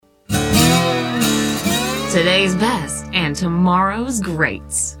Today's best and tomorrow's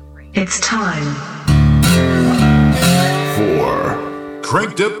greats. It's time for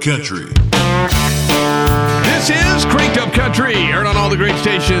Cranked Up Country. This is Cranked Up Country, heard on all the great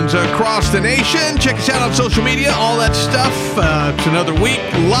stations across the nation. Check us out on social media, all that stuff. It's another week,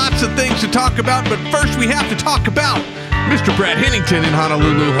 lots of things to talk about, but first we have to talk about Mr. Brad Hennington in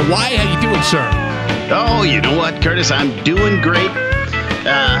Honolulu, Hawaii. How you doing, sir? Oh, you know what, Curtis? I'm doing great.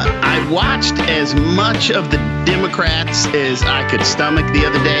 I watched as much of the Democrats as I could stomach the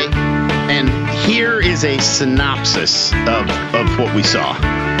other day, and here is a synopsis of what we saw.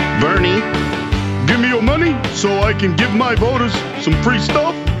 Bernie, give me your money so I can give my voters some free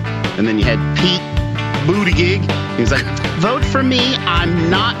stuff. And then you had Pete Buttigieg. He's like, vote for me, I'm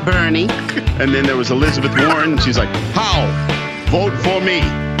not Bernie. And then there was Elizabeth Warren. She's like, how? Vote for me,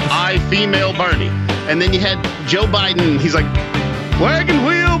 I female Bernie. And then you had Joe Biden. He's like, wagon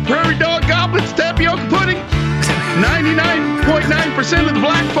wheel, prairie dog goblets, tapioca pudding. 99.9% of the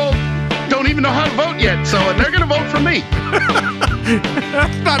black folk don't even know how to vote yet, so they're going to vote for me.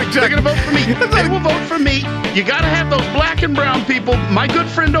 That's not exactly. They're going to vote for me. They will vote for me. You got to have those black and brown people. My good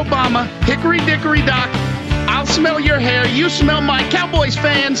friend Obama, hickory dickory dock. I'll smell your hair. You smell my Cowboys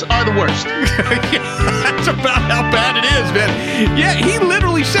fans are the worst. That's about how bad it is, man. Yeah, he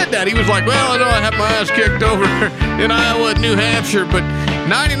literally said that. He was like, well, I know I have my ass kicked over in Iowa and New Hampshire, but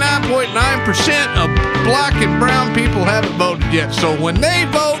 99.9% of black and brown people haven't voted yet. So when they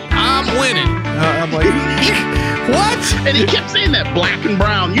vote, I'm winning. I'm like, what? And he kept saying that, black and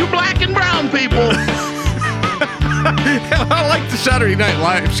brown. You black and brown people. I like the Saturday Night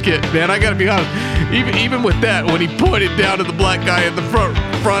Live skit, man. I gotta be honest. Even with that, when he pointed down to the black guy in the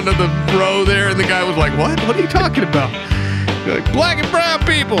front of the row there, and the guy was like, "What? What are you talking about?" Like, black and brown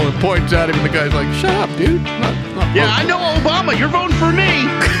people, and points at him, and the guy's like, "Shut up, dude." Yeah, I know Obama. You're voting for me.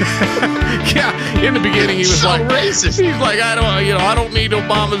 Yeah, in the beginning he was so like, racist. He's like, I don't need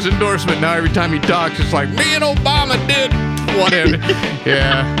Obama's endorsement. Now every time he talks, it's like, me and Obama did whatever.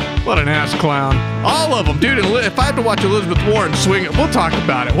 Yeah. What an ass clown. All of them. Dude, if I had to watch Elizabeth Warren swing it, we'll talk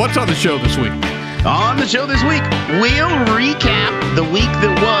about it. What's on the show this week? On the show this week, we'll recap the week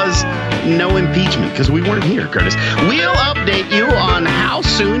that was no impeachment, because we weren't here, Curtis. We'll update you on how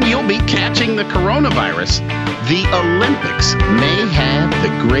soon you'll be catching the coronavirus. The Olympics may have the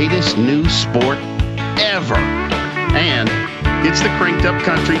greatest new sport ever. And it's the Cranked Up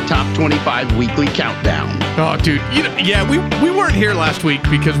Country Top 25 Weekly Countdown. Oh, dude, we weren't here last week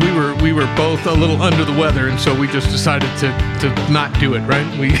because we were both a little under the weather, and so we just decided to not do it, right?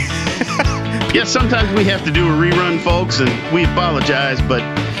 Yes, sometimes we have to do a rerun, folks, and we apologize, but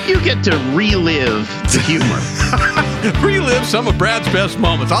you get to relive the humor. Relive some of Brad's best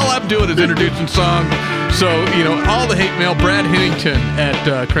moments. All I'm doing is introducing songs. So, all the hate mail, Brad Hennington at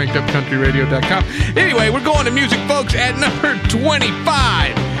crankedupcountryradio.com. Anyway, we're going to music, folks, at number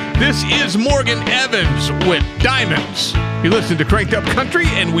 25. This is Morgan Evans with Diamonds. You listen to Cranked Up Country,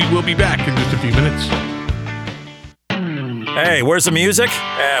 and we will be back in just a few minutes. Hey, where's the music?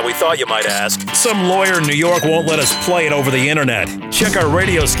 We thought you might ask. Some lawyer in New York won't let us play it over the internet. Check our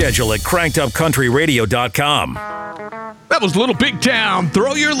radio schedule at crankedupcountryradio.com. That was Little Big Town.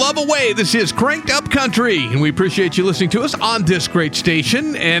 Throw your love away. This is Cranked Up Country, and we appreciate you listening to us on this great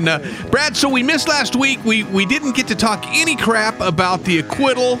station. And Brad, so we missed last week. We didn't get to talk any crap about the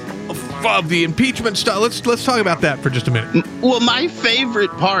acquittal of the impeachment stuff. Let's talk about that for just a minute. Well, my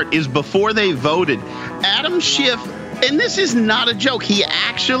favorite part is before they voted, Adam Schiff, and this is not a joke, he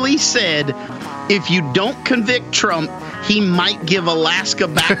actually said, if you don't convict Trump, he might give Alaska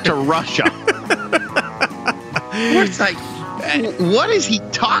back to Russia. It's like, what is he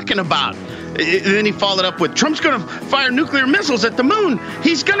talking about? And then he followed up with, Trump's going to fire nuclear missiles at the moon.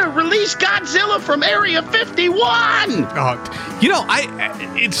 He's going to release Godzilla from Area 51.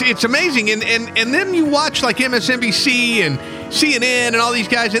 It's amazing. And then you watch like MSNBC and CNN and all these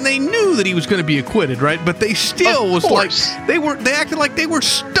guys, and they knew that he was going to be acquitted, right? But they still they acted like they were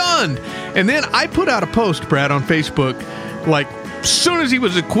stunned. And then I put out a post, Brad, on Facebook, like, as soon as he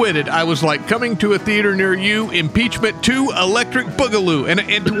was acquitted, I was like, coming to a theater near you, impeachment 2, Electric Boogaloo. And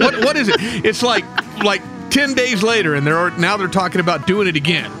what is it? It's like 10 days later, and they're talking about doing it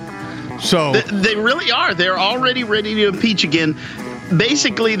again. So they really are. They're already ready to impeach again.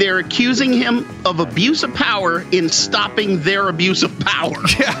 Basically, they're accusing him of abuse of power in stopping their abuse of power.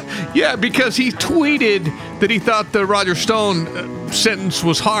 Yeah, because he tweeted that he thought the Roger Stone sentence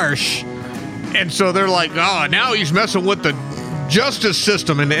was harsh. And so they're like, now he's messing with the justice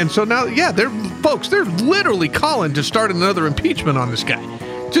system. And so now, they're literally calling to start another impeachment on this guy.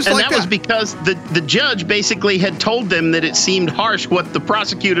 Just and like that was because the judge basically had told them that it seemed harsh what the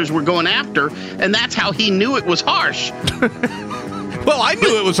prosecutors were going after, and that's how he knew it was harsh. Well, I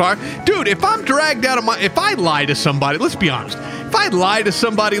knew it was hard. Dude, if I'm dragged out of if I lie to somebody, let's be honest. If I lie to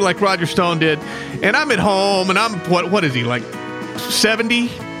somebody like Roger Stone did, and I'm at home, and I'm, what is he, like 70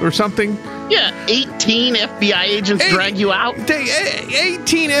 or something? Yeah, 18 FBI agents drag you out.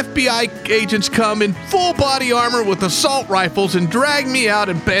 18 FBI agents come in full body armor with assault rifles and drag me out,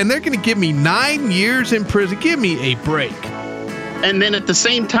 and they're going to give me 9 years in prison. Give me a break. And then at the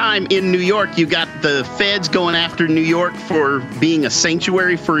same time in New York, you got the feds going after New York for being a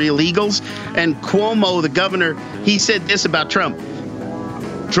sanctuary for illegals. And Cuomo, the governor, he said this about Trump.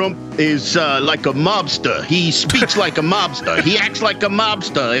 Trump is like a mobster. He speaks like a mobster. He acts like a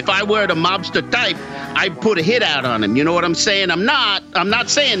mobster. If I were the mobster type, I'd put a hit out on him. You know what I'm saying? I'm not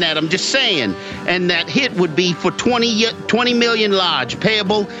saying that. I'm just saying. And that hit would be for 20 million large,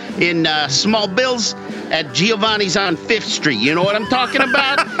 payable in small bills at Giovanni's on 5th Street. You know what I'm talking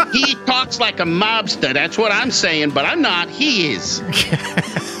about? He talks like a mobster. That's what I'm saying, but I'm not. He is.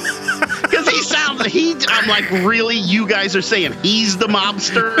 Because he sounds, I'm like, really? You guys are saying he's the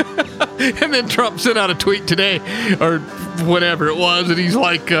mobster? And then Trump sent out a tweet today, or whatever it was, and he's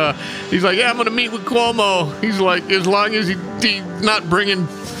like, yeah, I'm going to meet with Cuomo. He's like, as long as he's not bringing,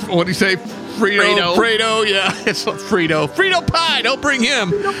 what do you say? Fredo, yeah, it's Frito pie. Don't bring him.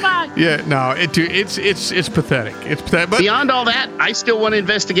 Frito pie. Yeah, no, it's pathetic. It's pathetic. But beyond all that, I still want to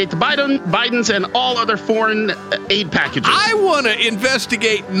investigate the Bidens and all other foreign aid packages. I want to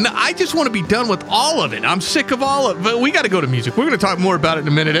investigate. I just want to be done with all of it. I'm sick of all of it. But we got to go to music. We're going to talk more about it in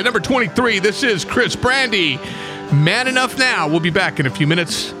a minute. At number 23, this is Chris Brandy. Man Enough Now. We'll be back in a few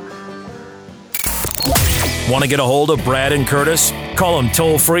minutes. Want to get a hold of Brad and Curtis? Call them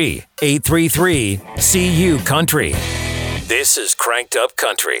toll-free, 833-CU-COUNTRY. This is Cranked Up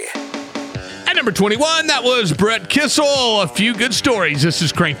Country. At number 21, that was Brett Kissel. A few good stories. This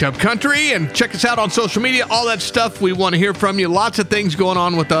is Cranked Up Country. And check us out on social media. All that stuff. We want to hear from you. Lots of things going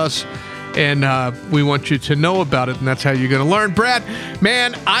on with us. And we want you to know about it. And that's how you're going to learn. Brad,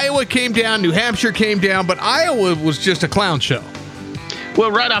 man, Iowa came down. New Hampshire came down. But Iowa was just a clown show. Well,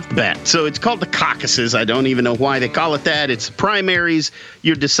 right off the bat, so it's called the caucuses. I don't even know why they call it that. It's primaries.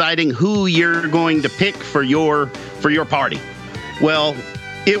 You're deciding who you're going to pick for your party. Well,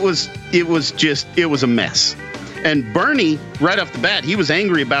 it was a mess. And Bernie, right off the bat, he was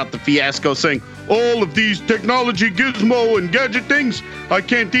angry about the fiasco, saying, all of these technology gizmo and gadget things, I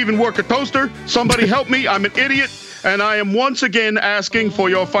can't even work a toaster. Somebody help me. I'm an idiot. And I am once again asking for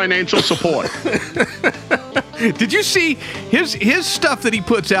your financial support. Did you see his stuff that he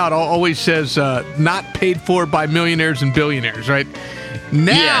puts out always says not paid for by millionaires and billionaires, right?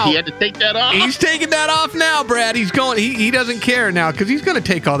 Now, yeah, he had to take that off. He's taking that off now, Brad. He's going. He doesn't care now because he's going to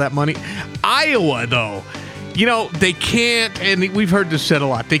take all that money. Iowa, though, you know, they can't, and we've heard this said a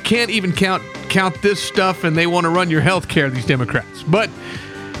lot, they can't even count this stuff, and they want to run your health care, these Democrats. But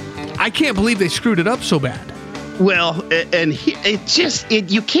I can't believe they screwed it up so bad. Well, and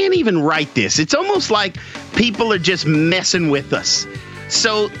you can't even write this. It's almost like people are just messing with us.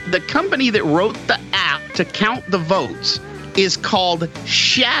 So the company that wrote the app to count the votes is called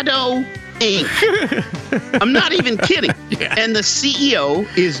Shadow Inc. I'm not even kidding. Yeah. And the CEO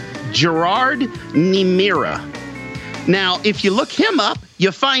is Gerard Nemira. Now, if you look him up,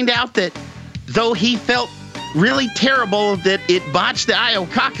 you find out that though he felt really terrible that it botched the Iowa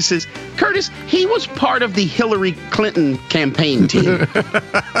caucuses, Curtis, he was part of the Hillary Clinton campaign team.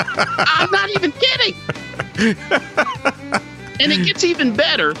 I'm not even kidding. And it gets even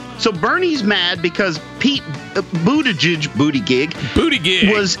better. So Bernie's mad because Pete Buttigieg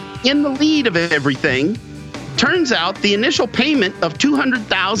was in the lead of everything. Turns out the initial payment of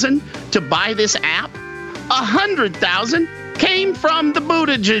 $200,000 to buy this app, $100,000 came from the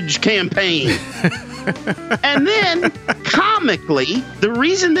Buttigieg campaign. And then, comically, the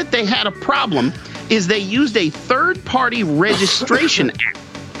reason that they had a problem is they used a third-party registration app.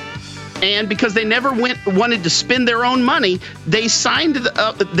 And because they never wanted to spend their own money, they signed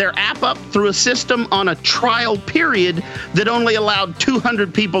their app up through a system on a trial period that only allowed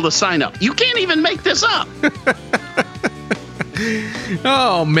 200 people to sign up. You can't even make this up.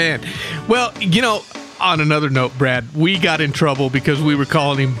 Oh, man. Well, you know, on another note, Brad, we got in trouble because we were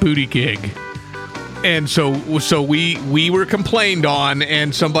calling him Booty Gig. And so we were complained on,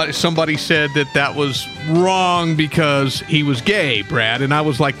 and somebody said that was wrong because he was gay, Brad. And I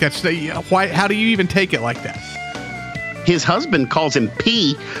was like, why? How do you even take it like that? His husband calls him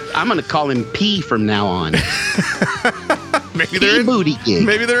P. I'm going to call him P from now on. Maybe they're booty gig.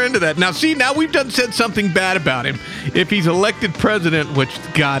 Maybe they're into that. Now, see, now we've said something bad about him. If he's elected president, which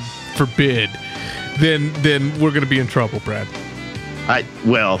God forbid, then we're going to be in trouble, Brad.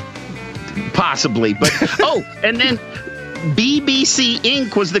 Well, possibly. But and then BBC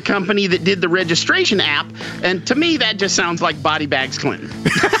Inc. was the company that did the registration app, and to me that just sounds like Body Bags Clinton.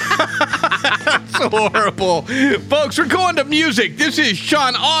 So horrible. Folks, we're going to music. This is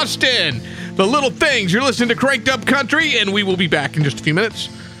Sean Austin. The Little Things. You're listening to Cranked Up Country, and we will be back in just a few minutes.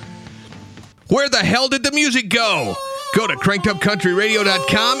 Where the hell did the music go? Go to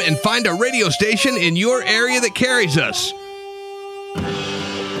crankedupcountryradio.com and find a radio station in your area that carries us.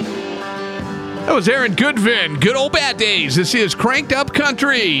 That was Aaron Goodvin. Good old bad days. This is Cranked Up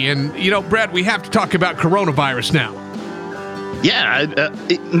Country. And, Brad, we have to talk about coronavirus now. Yeah,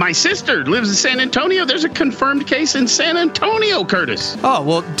 my sister lives in San Antonio. There's a confirmed case in San Antonio, Curtis. Oh,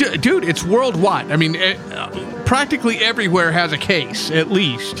 well, dude, it's worldwide. I mean, practically everywhere has a case, at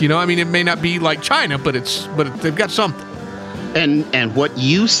least. It may not be like China, but they've got something. And what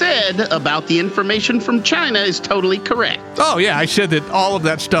you said about the information from China is totally correct. Oh, yeah, I said that all of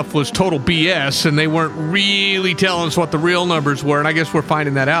that stuff was total BS, and they weren't really telling us what the real numbers were, and I guess we're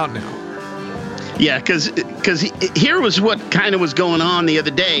finding that out now. Yeah, because here was what kind of was going on the other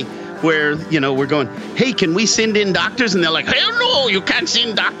day, where, we're going, hey, can we send in doctors? And they're like, hell no, you can't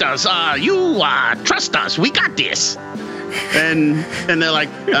send doctors. You trust us. We got this. And they're like,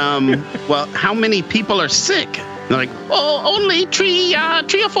 well, how many people are sick? And they're like, only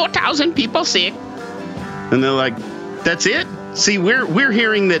 3,000 or 4,000 people sick. And they're like, that's it? See, we're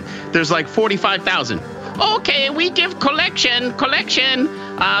hearing that there's like 45,000. Okay, we give collection,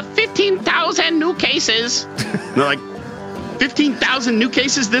 15,000 new cases. They're like, 15,000 new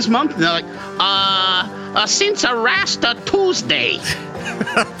cases this month? And they're like, since last Tuesday.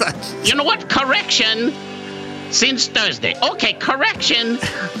 You know what? Correction, since Thursday. Okay, correction,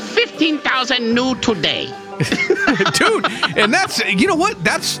 15,000 new today. Dude, and that's, you know what?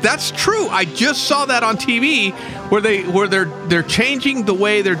 That's true. I just saw that on TV where they're changing the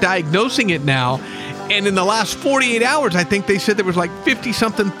way they're diagnosing it now. And in the last 48 hours, I think they said there was like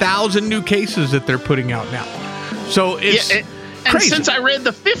 50-something thousand new cases that they're putting out now. So it's crazy. And since I read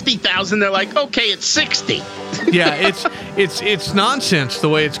the 50,000, they're like, okay, it's 60. Yeah, it's nonsense the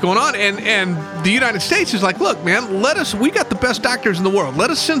way it's going on. And the United States is like, look, man, we got the best doctors in the world. Let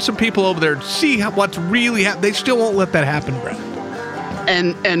us send some people over there to see what's really happening. They still won't let that happen, Brad.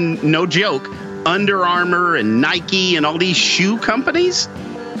 And no joke, Under Armour and Nike and all these shoe companies,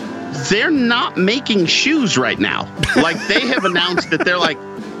 they're not making shoes right now. Like, they have announced that they're like,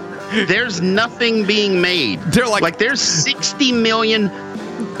 there's nothing being made. They're like there's 60 million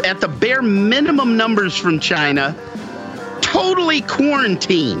at the bare minimum numbers from China, totally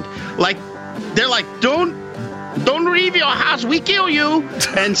quarantined. Like, they're like, don't leave your house, we kill you.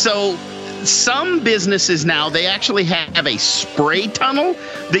 And so some businesses now, they actually have a spray tunnel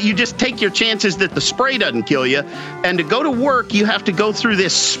that you just take your chances that the spray doesn't kill you. And to go to work, you have to go through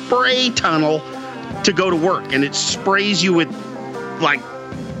this spray tunnel to go to work. And it sprays you with, like,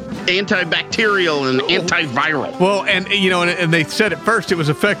 antibacterial and antiviral. Well, and they said at first it was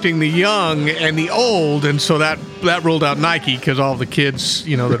affecting the young and the old, and so that ruled out Nike because all the kids,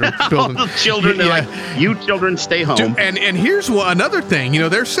 that are building. All the children, they're like, you children stay home. And here's another thing.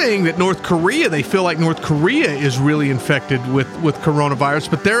 They're saying that North Korea, they feel like North Korea is really infected with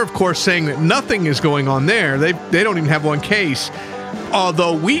coronavirus, but they're of course saying that nothing is going on there. They don't even have one case.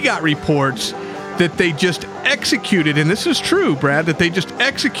 Although we got reports that they just executed, and this is true, Brad, that they just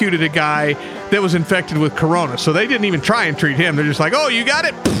executed a guy that was infected with corona. So they didn't even try and treat him. They're just like, oh, you got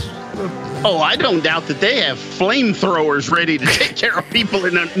it? Oh, I don't doubt that they have flamethrowers ready to take care of people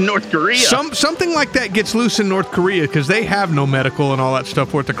in North Korea. Something like that gets loose in North Korea because they have no medical and all that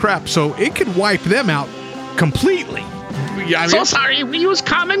stuff worth the crap. So it could wipe them out completely. Yeah, so sorry, we use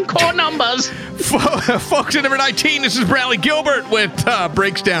common core numbers. Folks at number 19, this is Bradley Gilbert with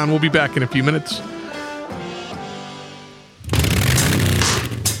Breaks Down. We'll be back in a few minutes.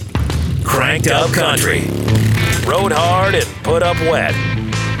 Cranked Up Country. Rode hard and put up wet.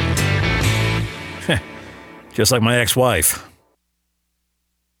 Just like my ex-wife.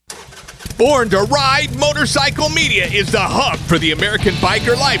 Born to Ride Motorcycle Media is the hub for the American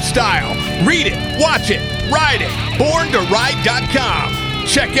biker lifestyle. Read it, watch it, ride it. BornToRide.com.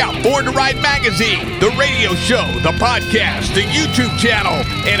 Check out Born to Ride magazine, the radio show, the podcast, the YouTube channel,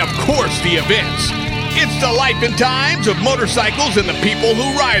 and of course the events. It's the life and times of motorcycles and the people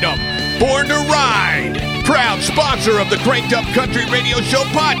who ride them. Born to Ride, proud sponsor of the Cranked Up Country Radio Show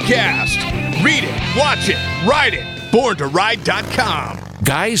podcast. Read it, watch it, ride it. BornToRide.com.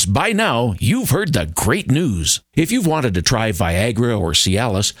 Guys, by now, you've heard the great news. If you've wanted to try Viagra or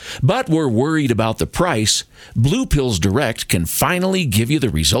Cialis, but were worried about the price, Blue Pills Direct can finally give you the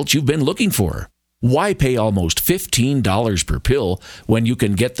results you've been looking for. Why pay almost $15 per pill when you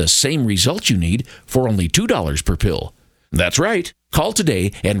can get the same results you need for only $2 per pill? That's right. Call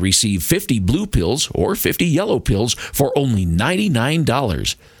today and receive 50 blue pills or 50 yellow pills for only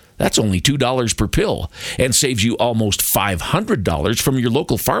 $99. That's only $2 per pill and saves you almost $500 from your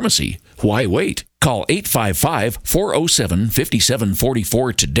local pharmacy. Why wait? Call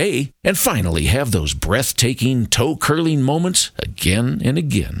 855-407-5744 today and finally have those breathtaking, toe-curling moments again and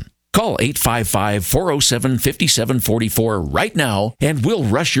again. Call 855-407-5744 right now and we'll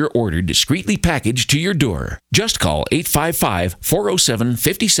rush your order discreetly packaged to your door. Just call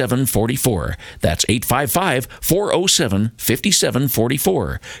 855-407-5744. That's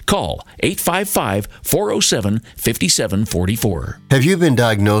 855-407-5744. Call 855-407-5744. Have you been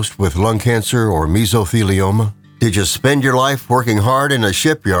diagnosed with lung cancer or mesothelioma? Did you spend your life working hard in a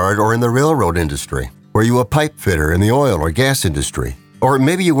shipyard or in the railroad industry? Were you a pipe fitter in the oil or gas industry? Or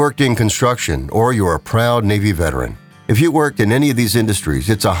maybe you worked in construction, or you're a proud Navy veteran. If you worked in any of these industries,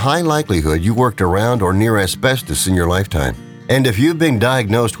 it's a high likelihood you worked around or near asbestos in your lifetime. And if you've been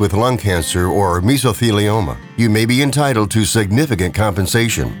diagnosed with lung cancer or mesothelioma, you may be entitled to significant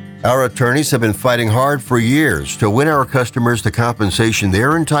compensation. Our attorneys have been fighting hard for years to win our customers the compensation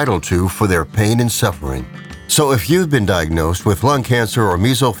they're entitled to for their pain and suffering. So if you've been diagnosed with lung cancer or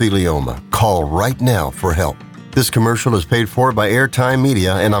mesothelioma, call right now for help. This commercial is paid for by Airtime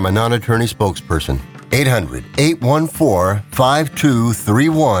Media, and I'm a non-attorney spokesperson.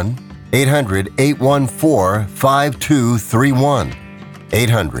 800-814-5231. 800-814-5231.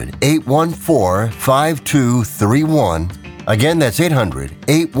 800-814-5231. Again, that's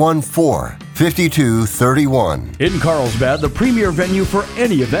 800-814-5231. In Carlsbad, the premier venue for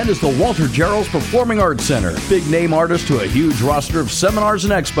any event is the Walter Gerrells Performing Arts Center. Big name artists to a huge roster of seminars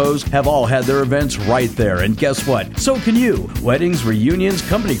and expos have all had their events right there. And guess what? So can you. Weddings, reunions,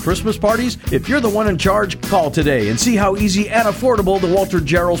 company Christmas parties. If you're the one in charge, call today and see how easy and affordable the Walter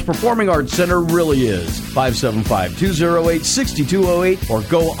Gerrells Performing Arts Center really is. 575-208-6208 or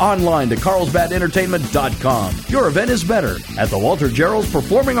go online to carlsbadentertainment.com. Your event is better at the Walter Gerrells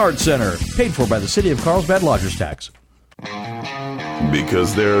Performing Arts Center, paid for by the City of Carlsbad Lodgers Tax.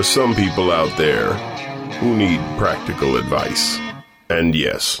 Because there are some people out there who need practical advice. And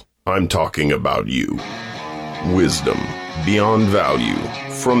yes, I'm talking about you. Wisdom beyond value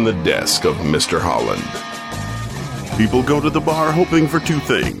from the desk of Mr. Holland. People go to the bar hoping for two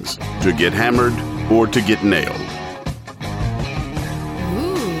things: to get hammered or to get nailed.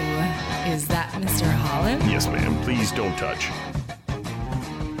 Ooh, is that Mr. Holland? Yes, ma'am. Please don't touch.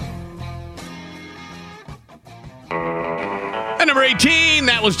 At number 18,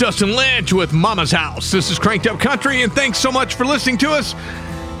 that was Dustin Lynch with Mama's House. This is Cranked Up Country, and thanks so much for listening to us.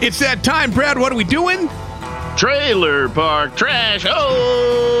 It's that time, Brad. What are we doing? Trailer Park Trash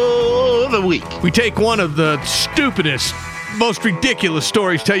of the Week. We take one of the stupidest, most ridiculous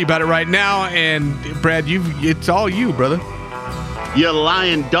stories, tell you about it right now, and Brad, it's all you, brother. You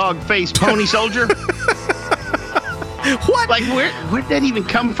lying dog-faced pony soldier. What? Like, where'd that even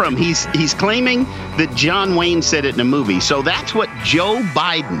come from? He's claiming that John Wayne said it in a movie. So that's what Joe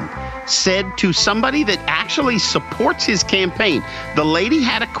Biden said to somebody that actually supports his campaign. The lady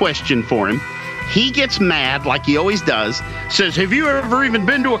had a question for him. He gets mad, like he always does, says, "Have you ever even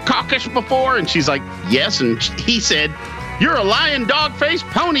been to a caucus before?" And she's like, "Yes." And he said, "You're a lying dog-faced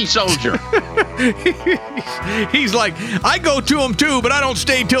pony soldier." He's like, "I go to them too, but I don't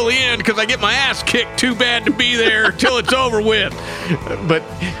stay till the end because I get my ass kicked too bad to be there till it's over with." But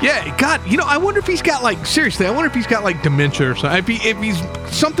yeah, God, I wonder if he's got seriously, I wonder if he's got dementia or something. If he's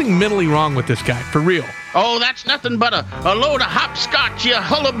something mentally wrong with this guy, for real. Oh, that's nothing but a load of hopscotch, you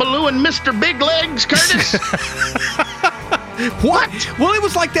hullabalooing Mr. Big Legs, Curtis. What? Well, it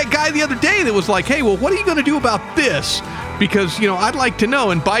was like that guy the other day that was like, "Hey, well, what are you going to do about this? Because, I'd like to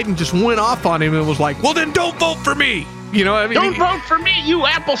know." And Biden just went off on him and was like, "Well, then don't vote for me." Don't vote for me, you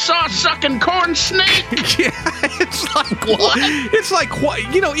applesauce sucking corn snake. Yeah, it's like what? It's like what?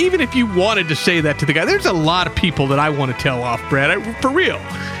 Even if you wanted to say that to the guy, there's a lot of people that I want to tell off, Brad, for real.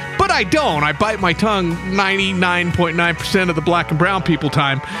 But I don't. I bite my tongue 99.9% of the black and brown people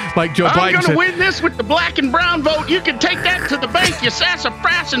time, like Joe Biden said. I'm going to win this with the black and brown vote. You can take that to the bank, you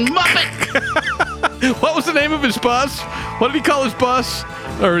sassafras and muppet. What was the name of his bus? What did he call his bus?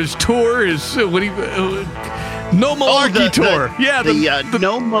 Or his tour? No Malarkey Tour. The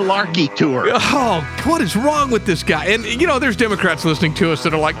No Malarkey Tour. Oh, what is wrong with this guy? And, there's Democrats listening to us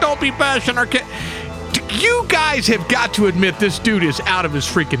that are like, "Don't be bashing our kid." You guys have got to admit this dude is out of his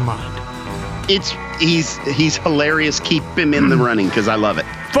freaking mind. He's hilarious. Keep him in the running because I love it.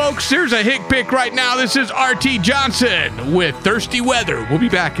 Folks, there's a hick pick right now. This is R.T. Johnson with Thirsty Weather. We'll be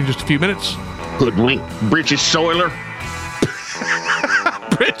back in just a few minutes. Hoodwink. Bridges Soiler.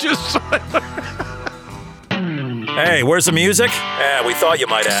 Bridges Soiler. Hey, where's the music? We thought you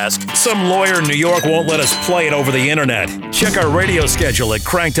might ask. Some lawyer in New York won't let us play it over the internet. Check our radio schedule at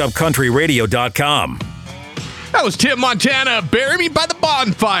crankedupcountryradio.com. That was Tim Montana, Bury Me by the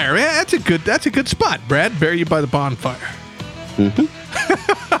Bonfire. Yeah, that's a good spot, Brad. Bury You by the Bonfire. Mm-hmm.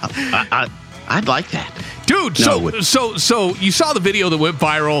 I'd like that. Dude, No, so you saw the video that went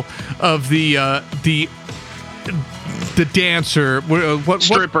viral of the dancer,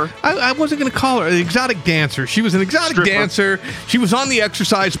 stripper. I wasn't going to call her an exotic dancer. She was an exotic Stripper. dancer. She was on the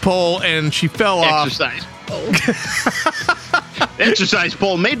exercise pole and she fell off. Exercise pole. Exercise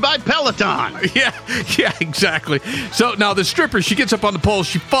pole made by Peloton. Yeah, exactly. So now the stripper, she gets up on the pole,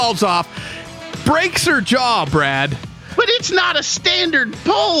 she falls off, breaks her jaw, Brad. But it's not a standard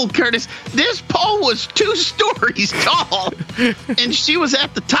pole, Curtis. This pole was 2 stories tall, and she was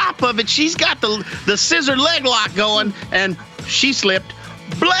at the top of it. She's got the scissor leg lock going, and she slipped.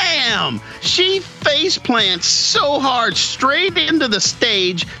 Blam! She face plants so hard straight into the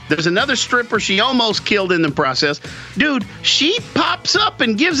stage. There's another stripper she almost killed in the process. Dude, she pops up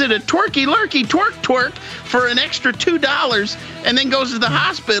and gives it a twerky lurky twerk for an extra $2 and then goes to the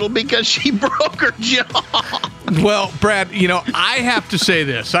hospital because she broke her jaw. Well, Brad, I have to say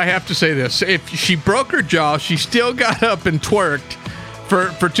this. If she broke her jaw, she still got up and twerked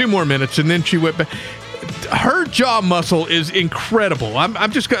for 2 more minutes, and then she went back. Her jaw muscle is incredible.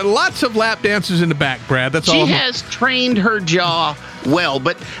 I'm just got lots of lap dances in the back, Brad. That's all. She has trained her jaw well,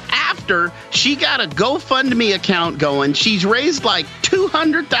 but after she got a GoFundMe account going, she's raised like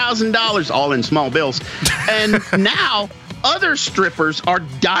 $200,000, all in small bills, and now other strippers are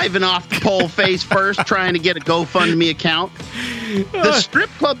diving off the pole face first, trying to get a GoFundMe account. The strip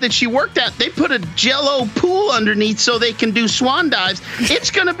club that she worked at, they put a Jell-O pool underneath so they can do swan dives. It's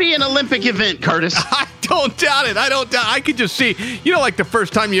going to be an Olympic event, Curtis. I don't doubt it. I could just see, like the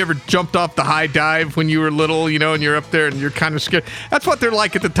first time you ever jumped off the high dive when you were little, and you're up there and you're kind of scared. That's what they're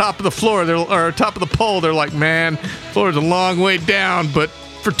like at the top of the floor, or top of the pole. They're like, man, floor's a long way down, but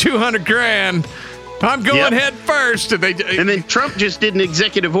for $200,000, I'm going head first. And then Trump just did an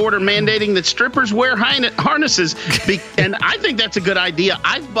executive order mandating that strippers wear harnesses. And I think that's a good idea.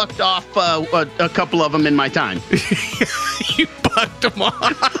 I've bucked off a couple of them in my time. You bucked them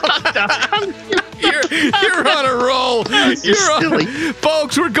off. You're on a roll. You're silly.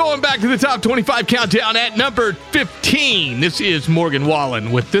 Folks, we're going back to the top 25 countdown at number 15. This is Morgan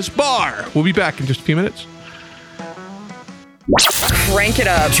Wallen with This Bar. We'll be back in just a few minutes. Crank it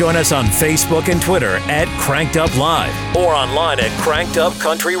up. Join us on Facebook and Twitter at Cranked Up Live or online at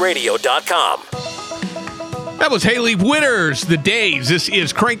crankedupcountryradio.com. That was Haley Winters, The Days. This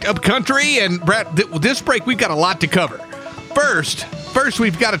is Cranked Up Country, and Brad, this break we've got a lot to cover. First,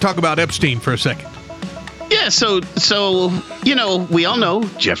 we've got to talk about Epstein for a second. Yeah, so we all know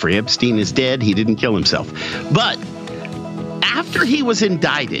Jeffrey Epstein is dead. He didn't kill himself. But after he was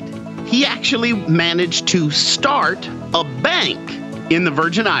indicted, he actually managed to start a bank in the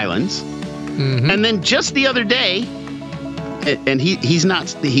Virgin Islands. Mm-hmm. And then just the other day, and he's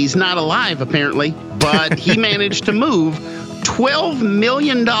not alive apparently, but he managed to move $12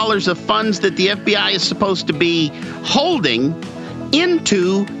 million of funds that the FBI is supposed to be holding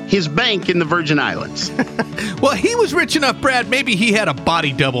into his bank in the Virgin Islands. Well, he was rich enough, Brad, maybe he had a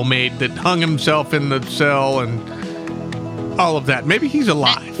body double made that hung himself in the cell and all of that. Maybe he's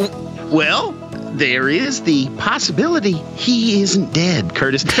alive. Well, there is the possibility he isn't dead,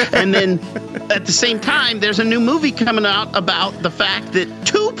 Curtis. And then at the same time, there's a new movie coming out about the fact that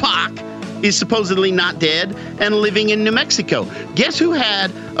Tupac is supposedly not dead and living in New Mexico. Guess who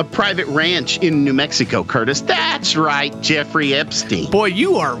had a private ranch in New Mexico, Curtis? That's right, Jeffrey Epstein. Boy,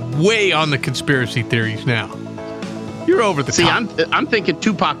 you are way on the conspiracy theories now. You're over the top. See, I'm thinking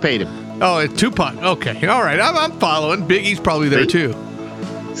Tupac paid him. Oh, it's Tupac. Okay. All right. I'm following. Biggie's probably there, too.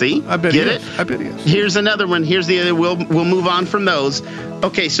 See? I bet Get he it? is. I bet he is. Here's another one. Here's the other. We'll move on from those.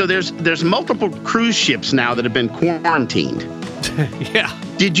 Okay, so there's multiple cruise ships now that have been quarantined. Yeah.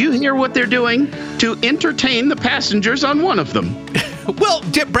 Did you hear what they're doing to entertain the passengers on one of them? Well,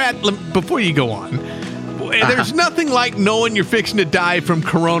 Brad, before you go on, there's nothing like knowing you're fixing to die from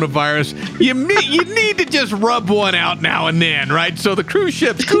coronavirus. You need to just rub one out now and then, right? So the cruise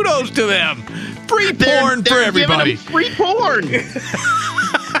ships, kudos to them. Free porn for everybody. Free porn.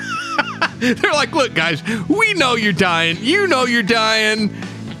 They're like, look, guys, we know you're dying. You know you're dying.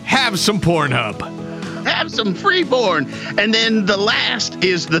 Have some Pornhub. Have some Freeborn. And then the last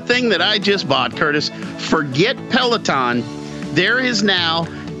is the thing that I just bought, Curtis. Forget Peloton. There is now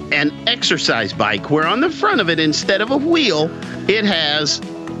an exercise bike where on the front of it, instead of a wheel, it has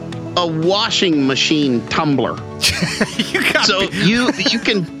a washing machine tumbler. You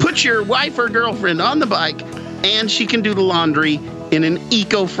can put your wife or girlfriend on the bike, and she can do the laundry in an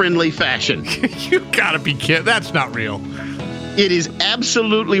eco-friendly fashion. You gotta be kidding. That's not real. It is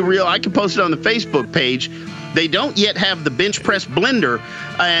absolutely real. I can post it on the Facebook page. They don't yet have the bench press blender,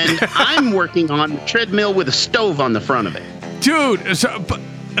 and I'm working on a treadmill with a stove on the front of it. Dude,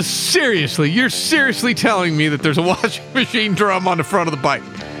 seriously, you're seriously telling me that there's a washing machine drum on the front of the bike?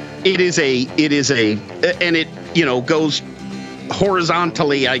 And it, goes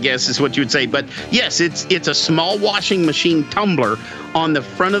horizontally, I guess is what you would say. But yes, it's a small washing machine tumbler on the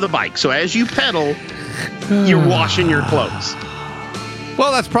front of the bike. So as you pedal, you're washing your clothes.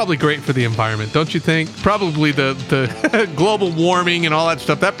 Well, that's probably great for the environment, don't you think? Probably the global warming and all that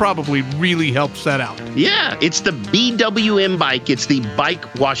stuff, that probably really helps that out. Yeah, it's the BWM bike. It's the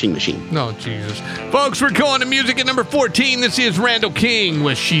bike washing machine. Oh, Jesus. Folks, we're going to music at number 14. This is Randall King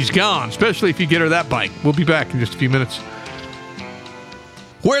with She's Gone, especially if you get her that bike. We'll be back in just a few minutes.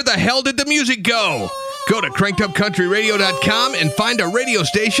 Where the hell did the music go? Go to crankedupcountryradio.com and find a radio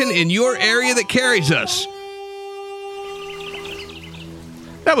station in your area that carries us.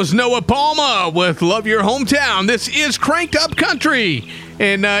 That was Noah Palma with Love Your Hometown. This is Cranked Up Country.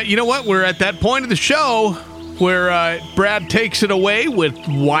 And you know what? We're at that point of the show where Brad takes it away with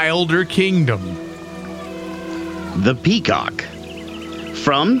Wilder Kingdom. The peacock.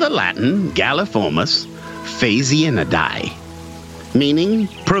 From the Latin Galliformis phasianidae, meaning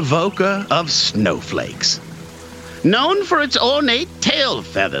provoker of snowflakes. Known for its ornate tail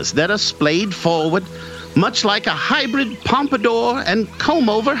feathers that are splayed forward, much like a hybrid pompadour and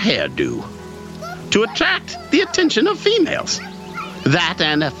comb-over hairdo, to attract the attention of females. That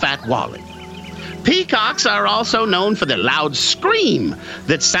and a fat wallet. Peacocks are also known for their loud scream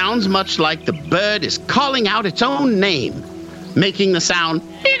that sounds much like the bird is calling out its own name, making the sound,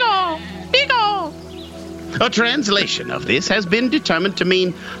 peacock, peacock. A translation of this has been determined to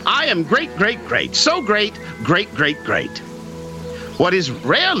mean, I am great, great, great, so great, great, great, great. What is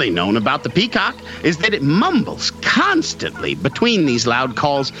rarely known about the peacock is that it mumbles constantly between these loud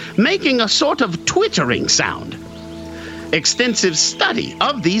calls, making a sort of twittering sound. Extensive study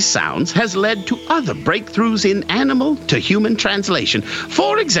of these sounds has led to other breakthroughs in animal to human translation.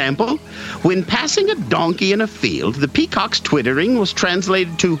 For example, when passing a donkey in a field, the peacock's twittering was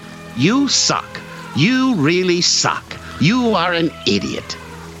translated to, you suck. You really suck. You are an idiot.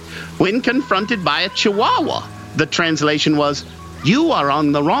 When confronted by a chihuahua, the translation was, you are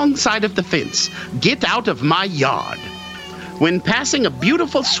on the wrong side of the fence. Get out of my yard. When passing a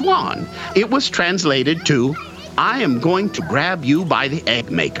beautiful swan, it was translated to, I am going to grab you by the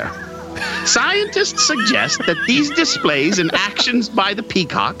egg maker. Scientists suggest that these displays and actions by the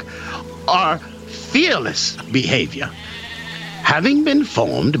peacock are fearless behavior. Having been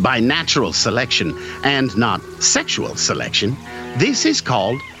formed by natural selection and not sexual selection, this is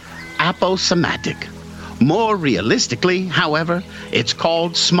called aposematic. More realistically, however, it's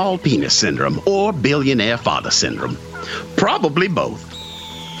called small penis syndrome or billionaire father syndrome. Probably both.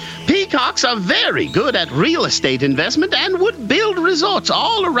 Peacocks are very good at real estate investment and would build resorts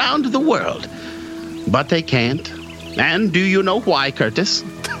all around the world. But they can't. And do you know why, Curtis?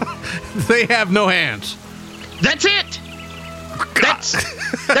 They have no hands. That's it.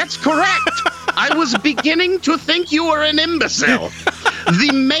 That's correct. I was beginning to think you were an imbecile.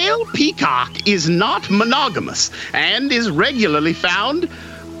 The male peacock is not monogamous and is regularly found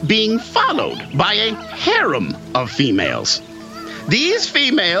being followed by a harem of females. These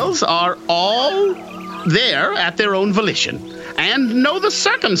females are all there at their own volition and know the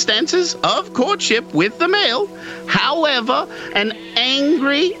circumstances of courtship with the male. However, an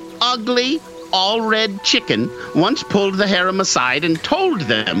angry, ugly, all-red chicken once pulled the harem aside and told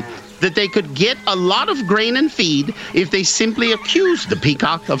them that they could get a lot of grain and feed if they simply accused the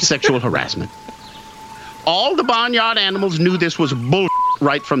peacock of sexual harassment. All the barnyard animals knew this was bull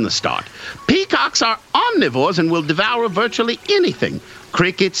right from the start. Peacocks are omnivores and will devour virtually anything.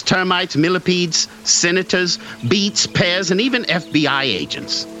 Crickets, termites, millipedes, senators, beets, pears, and even FBI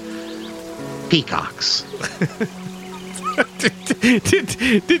agents. Peacocks.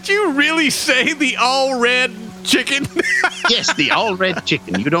 Did you really say the all-red chicken? Yes, the all-red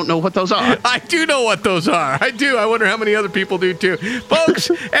chicken. You don't know what those are? I do know what those are. I do. I wonder how many other people do, too. Folks,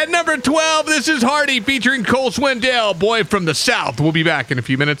 at number 12, this is Hardy featuring Cole Swindell, Boy from the South. We'll be back in a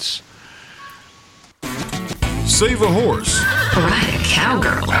few minutes. save a horse, Ride a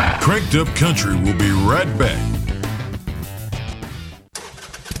cowgirl. Cranked Up Country will be right back.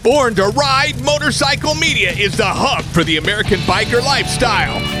 Born to Ride Motorcycle Media is the hub for the American biker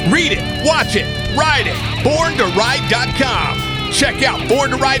lifestyle. Read it, watch it, ride it. BornToRide.com. Check out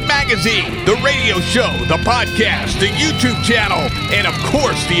Born to Ride magazine, the radio show, the podcast, the YouTube channel, and of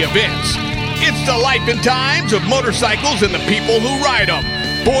course the events. It's the life and times of motorcycles and the people who ride them.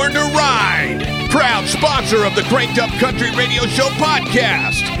 Born to Ride, proud sponsor of the Cranked Up Country Radio Show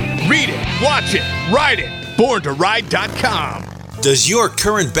podcast. Read it, watch it, ride it. BornToRide.com. Does your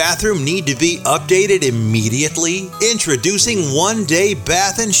current bathroom need to be updated immediately? Introducing One Day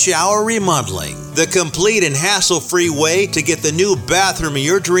Bath and Shower Remodeling, the complete and hassle-free way to get the new bathroom of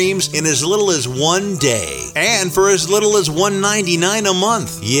your dreams in as little as 1 day, and for as little as $199 a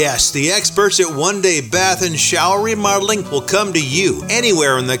month. Yes, the experts at One Day Bath and Shower Remodeling will come to you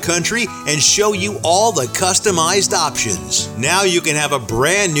anywhere in the country and show you all the customized options. Now you can have a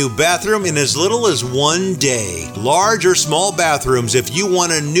brand new bathroom in as little as 1 day. Large or small bathrooms, if you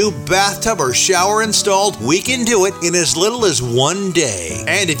want a new bathtub or shower installed, we can do it in as little as 1 day.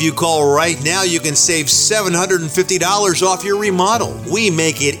 And if you call right now, you can save $750 off your remodel. We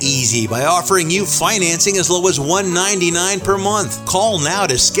make it easy by offering you financing as low as $199 per month. Call now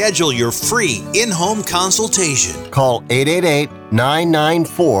to schedule your free in-home consultation. Call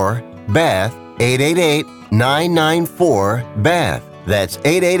 888-994-BATH, 888-994-BATH. That's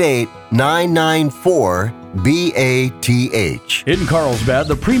 888-994-BATH. In Carlsbad,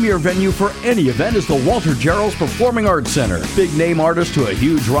 the premier venue for any event is the Walter Gerrells Performing Arts Center. Big name artists to a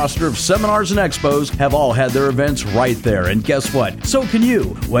huge roster of seminars and expos have all had their events right there. And guess what? So can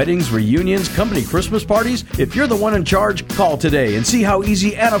you. Weddings, reunions, company Christmas parties. If you're the one in charge, call today and see how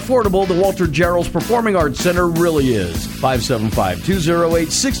easy and affordable the Walter Gerrells Performing Arts Center really is.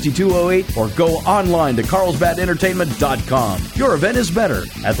 575-208-6208 or go online to carlsbadentertainment.com. Your event is better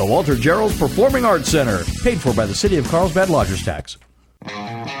at the Walter Gerrells Performing Arts Center. Paid for by the City of Carlsbad Lodgers Tax.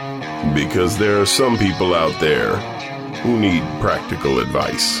 Because there are some people out there who need practical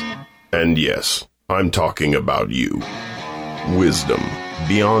advice. And yes, I'm talking about you. Wisdom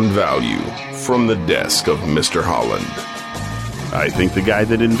beyond value from the desk of Mr. Holland. I think the guy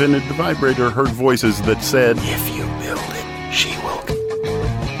that invented the vibrator heard voices that said, "If you build it, she will."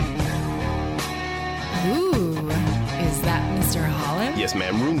 Ooh, is that Mr. Holland? Yes,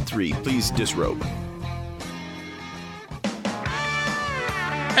 ma'am. Room 3, please disrobe.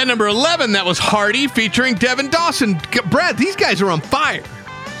 At number 11, that was Hardy featuring Devin Dawson. Brad, these guys are on fire.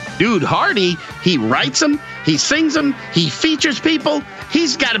 Dude, Hardy, he writes them, he sings them, he features people.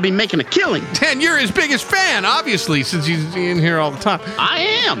 He's got to be making a killing. And you're his biggest fan, obviously, since he's in here all the time. I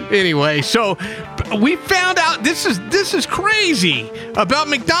am. Anyway, so we found out this is crazy about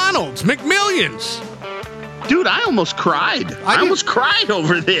McDonald's, McMillions. Dude, I almost cried. I almost cried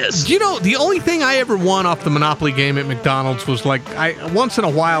over this. You know, the only thing I ever won off the Monopoly game at McDonald's was like, once in a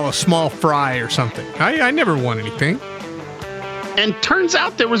while, a small fry or something. I never won anything. And turns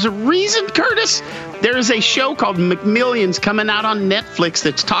out there was a reason, Curtis. There is a show called McMillions coming out on Netflix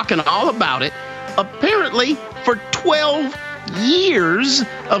that's talking all about it. Apparently, for 12 years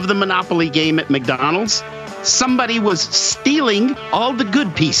of the Monopoly game at McDonald's, somebody was stealing all the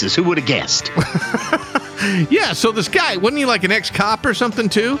good pieces. Who would have guessed? Yeah, so this guy, wasn't he like an ex-cop or something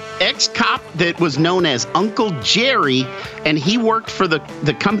too? Ex-cop that was known as Uncle Jerry, and he worked for the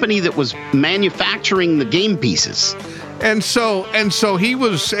company that was manufacturing the game pieces. And so he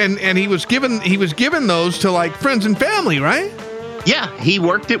was he was given those to like friends and family, right? Yeah, he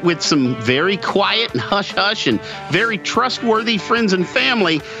worked it with some very quiet and hush-hush and very trustworthy friends and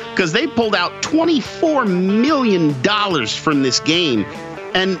family because they pulled out $24 million from this game.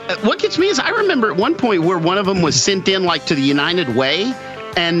 And what gets me is I remember at one point where one of them was sent in like to the United Way,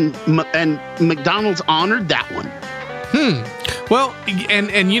 and McDonald's honored that one. Well,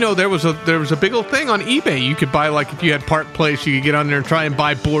 and you know there was a big old thing on eBay. You could buy, like, if you had Park Place, you could get on there and try and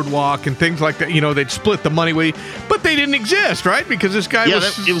buy Boardwalk and things like that. You know, they'd split the money with you, but they didn't exist, right? Because this guy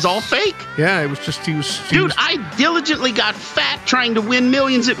it was all fake. Yeah, it was just he was. Dude, I diligently got fat trying to win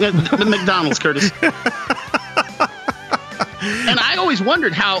millions at McDonald's, Curtis. And I always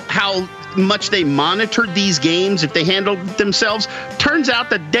wondered how much they monitored these games, if they handled themselves. Turns out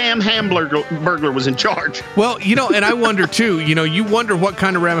the damn Hamburglar was in charge. Well, you know, and I wonder too, you know, you wonder what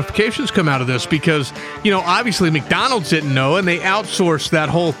kind of ramifications come out of this because, you know, obviously McDonald's didn't know and they outsourced that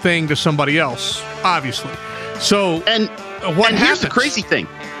whole thing to somebody else, obviously. So, here's the crazy thing.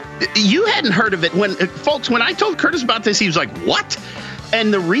 You hadn't heard of it when I told Curtis about this, he was like, "What?"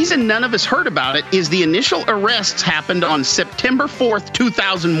 And the reason none of us heard about it is the initial arrests happened on September 4th,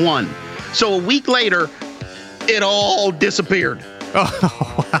 2001. So a week later, it all disappeared.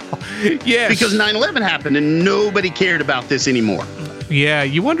 Oh, wow. Yes. Because 9/11 happened and nobody cared about this anymore. Yeah,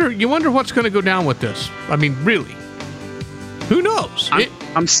 you wonder what's going to go down with this. I mean, really. Who knows?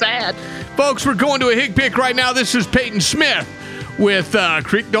 I'm sad. Folks, we're going to a Hig Pick right now. This is Peyton Smith with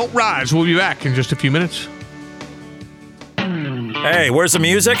Creek Don't Rise. We'll be back in just a few minutes. Hey, where's the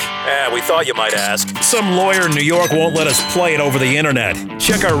music? We thought you might ask. Some lawyer in New York won't let us play it over the internet.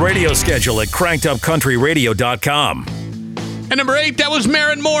 Check our radio schedule at crankedupcountryradio.com. And number 8, that was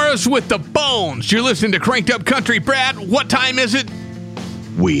Maren Morris with The Bones. You're listening to Cranked Up Country. Brad, what time is it?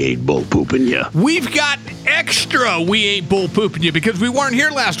 We ain't bull pooping you. We've got extra We Ain't Bull Pooping You because we weren't here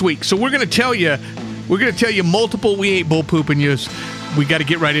last week. So we're going to tell you multiple We Ain't Bull Pooping Yous. We got to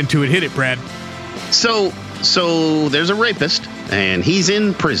get right into it. Hit it, Brad. So there's a rapist, and he's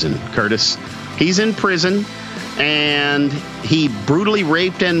in prison, Curtis. He's in prison, and he brutally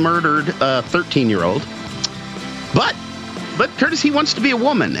raped and murdered a 13-year-old. But Curtis, he wants to be a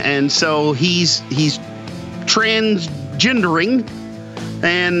woman, and so he's transgendering,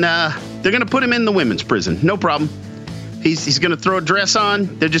 and they're going to put him in the women's prison. No problem. He's going to throw a dress on.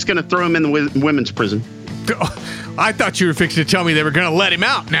 They're just going to throw him in the women's prison. I thought you were fixing to tell me they were going to let him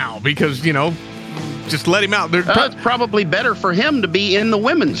out now because, just let him out. It's probably better for him to be in the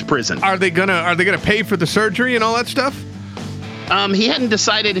women's prison. Are they gonna pay for the surgery and all that stuff? He hadn't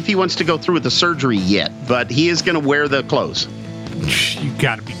decided if he wants to go through with the surgery yet, but he is going to wear the clothes. You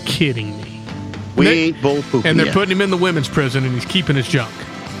got to be kidding me. We ain't bull pooping. And they're putting him in the women's prison, and he's keeping his junk.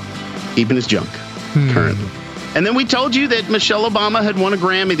 Currently. And then we told you that Michelle Obama had won a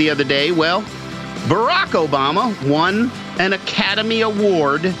Grammy the other day. Well, Barack Obama won an Academy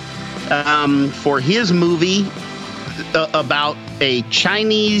Award for his movie about a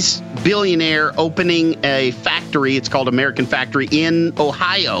Chinese billionaire opening a factory. It's called American Factory in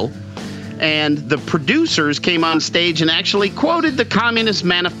Ohio. And the producers came on stage and actually quoted the Communist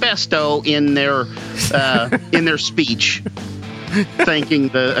Manifesto in their speech, thanking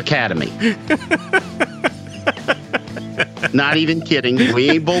the Academy. Not even kidding.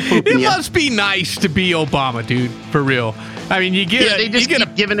 We ain't bull pooping. It must be nice to be Obama, dude. For real. I mean, they just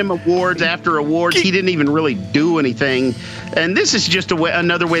keep giving him awards after awards. He didn't even really do anything, and this is just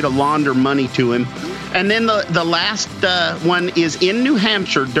another way to launder money to him. And then the last one is in New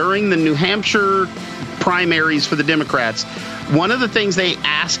Hampshire during the New Hampshire primaries for the Democrats. One of the things they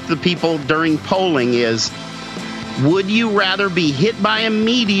asked the people during polling is, would you rather be hit by a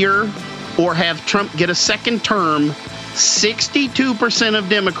meteor or have Trump get a second term? 62% of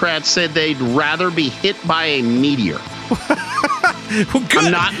Democrats said they'd rather be hit by a meteor. Well, good.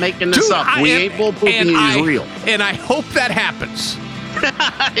 I'm not making this up. We ain't bull pooping. It is real. And I hope that happens.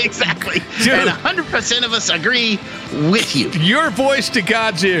 Exactly. Dude. And 100% of us agree with you. Your voice to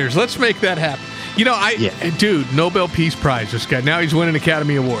God's ears. Let's make that happen. Dude, Nobel Peace Prize, this guy. Now he's winning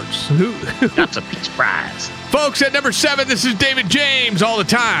Academy Awards. That's a Peace Prize. Folks, at number 7, this is David James, All the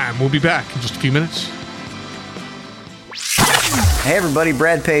Time. We'll be back in just a few minutes. Hey everybody,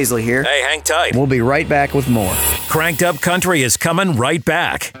 Brad Paisley here. Hey, hang tight. We'll be right back with more. Cranked Up Country is coming right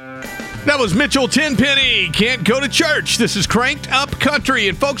back. That was Mitchell Tenpenny. Can't go to church. This is Cranked Up Country.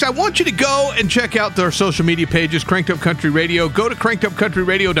 And folks, I want you to go and check out their social media pages, Cranked Up Country Radio. Go to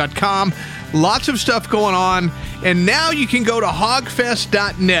crankedupcountryradio.com. Lots of stuff going on. And now you can go to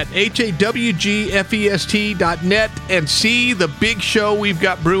hogfest.net, HAWGFEST.net, and see the big show we've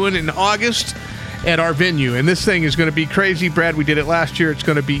got brewing in August at our venue. And this thing is going to be crazy. Brad, we did it last year. It's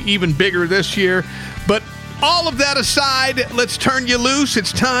going to be even bigger this year. But all of that aside, let's turn you loose.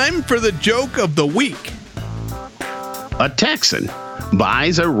 It's time for the joke of the week. A Texan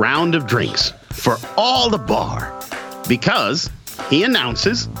buys a round of drinks for all the bar because he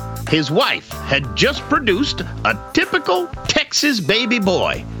announces his wife had just produced a typical Texas baby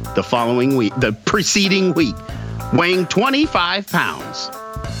boy the preceding week, weighing 25 pounds.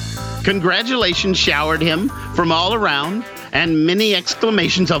 Congratulations showered him from all around, and many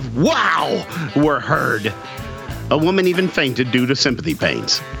exclamations of "wow" were heard. A woman even fainted due to sympathy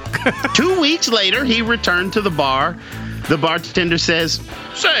pains. 2 weeks later, he returned to the bar. The bartender says,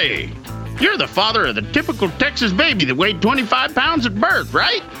 "Say, you're the father of the typical Texas baby that weighed 25 pounds at birth,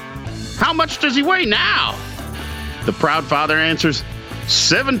 right? How much does he weigh now?" The proud father answers,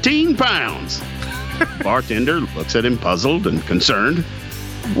 17 pounds. Bartender looks at him puzzled and concerned.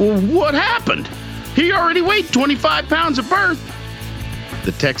 "What happened? He already weighed 25 pounds at birth."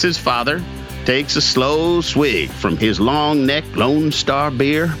 The Texas father takes a slow swig from his long neck Lone Star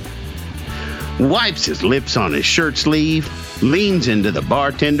beer, wipes his lips on his shirt sleeve, leans into the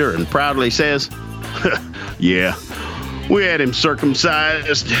bartender and proudly says, "Yeah, we had him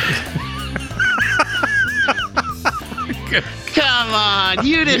circumcised." Come on.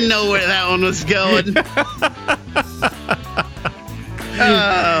 You didn't know where that one was going.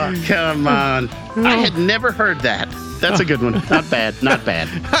 Oh, come on. I had never heard that. That's a good one. Not bad. Not bad.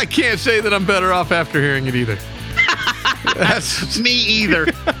 I can't say that I'm better off after hearing it either. Me either.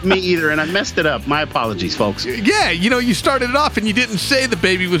 Me either. And I messed it up. My apologies, folks. Yeah, you started it off and you didn't say the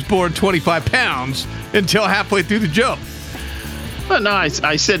baby was born 25 pounds until halfway through the joke. Well, no, I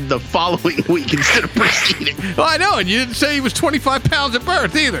said the following week instead of preceding. Well, I know, and you didn't say he was 25 pounds at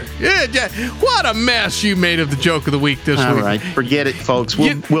birth either. Yeah, what a mess you made of the joke of the week this week. All right, forget it, folks.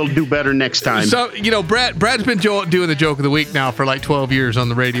 We'll do better next time. So, Brad's been doing the joke of the week now for like 12 years on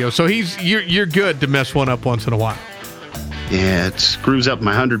the radio, so you're good to mess one up once in a while. Yeah, it screws up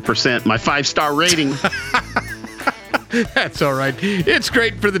my 100%, my 5-star rating. That's all right. It's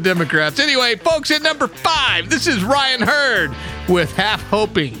great for the Democrats. Anyway, folks, at number 5, this is Ryan Hurd with Half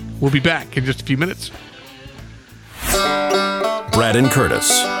Hoping. We'll be back in just a few minutes. Brad and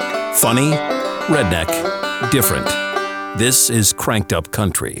Curtis. Funny, redneck, different. This is Cranked Up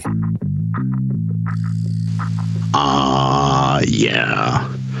Country.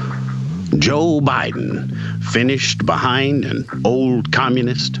 Yeah. Joe Biden finished behind an old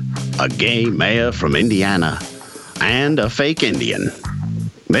communist, a gay mayor from Indiana, and a fake Indian.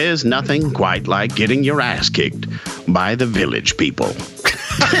 There's nothing quite like getting your ass kicked by the Village People.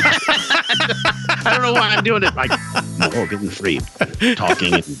 I don't know why I'm doing it like Morgan Freeman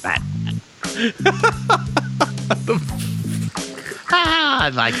talking in Batman. I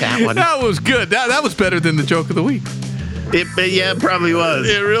like that one. That was good. That was better than the joke of the week. It probably was.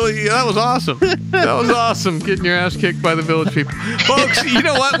 That was awesome. That was awesome, getting your ass kicked by the Village People. Folks, you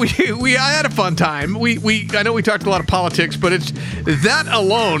know what? I had a fun time. I know we talked a lot of politics, but that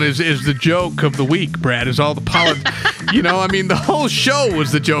alone is the joke of the week, Brad, is all the politics. The whole show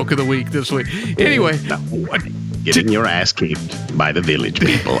was the joke of the week this week. Anyway. Getting your ass kicked by the Village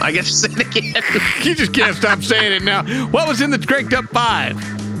People. I guess say it again. You just can't stop saying it now. What was in the Cranked Up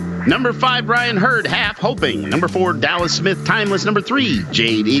 5? Number 5, Ryan Hurd, Half Hoping. Number 4, Dallas Smith, Timeless. Number 3,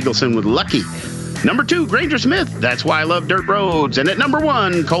 Jade Eagleson with Lucky. Number 2, Granger Smith, That's Why I Love Dirt Roads. And at number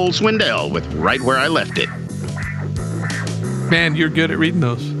 1, Cole Swindell with Right Where I Left It. Man, you're good at reading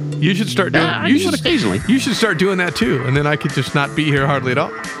those. You should start doing occasionally. You should start doing that too, and then I could just not be here hardly at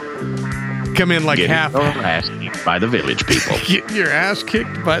all. Come in like half. Your ass kicked by the Village People. Get your ass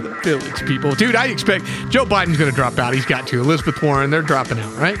kicked by the Village People. Dude, I expect Joe Biden's going to drop out. He's got to. Elizabeth Warren, they're dropping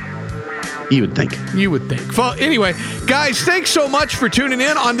out, right? You would think. Well, anyway, guys, thanks so much for tuning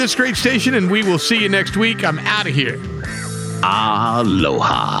in on this great station, and we will see you next week. I'm out of here.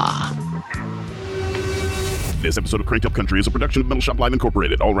 Aloha. This episode of Cranked Up Country is a production of Metal Shop Live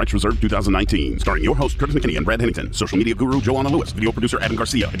Incorporated. All rights reserved. 2019. Starring your host, Curtis McKinney and Brad Hennington. Social media guru, Joanna Lewis. Video producer, Adam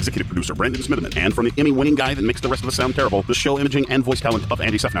Garcia. Executive producer, Brandon Smitherman. And from the Emmy-winning guy that makes the rest of us sound terrible, the show imaging and voice talent of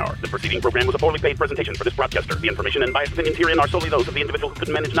Andy Sefnauer. The preceding program was a poorly paid presentation for this broadcaster. The information and biased opinions herein are solely those of the individual who could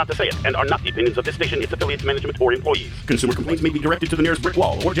manage not to say it, and are not the opinions of this station, its affiliates, management, or employees. Consumer complaints may be directed to the nearest brick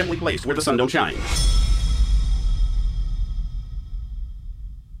wall or gently placed where the sun don't shine.